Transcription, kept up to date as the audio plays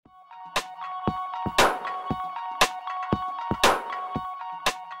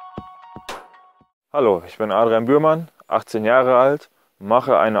Hallo, ich bin Adrian Bührmann, 18 Jahre alt und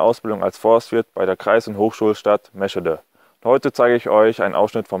mache eine Ausbildung als Forstwirt bei der Kreis- und Hochschulstadt Meschede. Heute zeige ich euch einen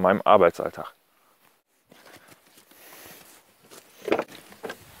Ausschnitt von meinem Arbeitsalltag.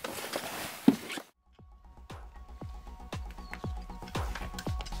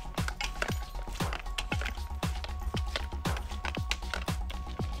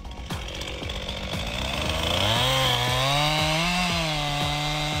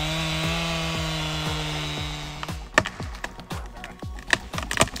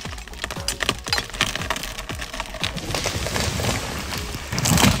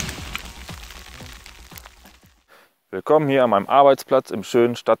 Willkommen hier an meinem Arbeitsplatz im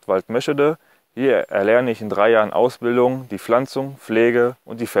schönen Stadtwald Meschede. Hier erlerne ich in 3 Jahren Ausbildung die Pflanzung, Pflege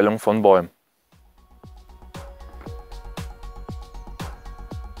und die Fällung von Bäumen.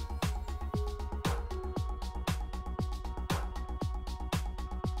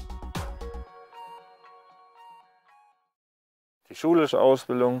 Die schulische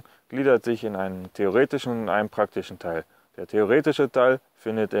Ausbildung gliedert sich in einen theoretischen und einen praktischen Teil. Der theoretische Teil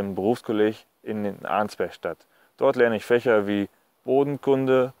findet im Berufskolleg in Arnsberg statt. Dort lerne ich Fächer wie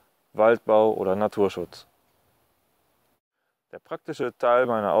Bodenkunde, Waldbau oder Naturschutz. Der praktische Teil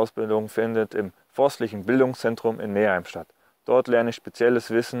meiner Ausbildung findet im Forstlichen Bildungszentrum in Neheim statt. Dort lerne ich spezielles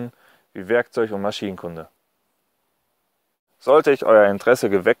Wissen wie Werkzeug- und Maschinenkunde. Sollte ich euer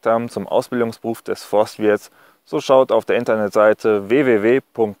Interesse geweckt haben zum Ausbildungsberuf des Forstwirts, so schaut auf der Internetseite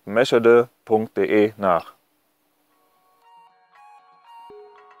www.meschede.de nach.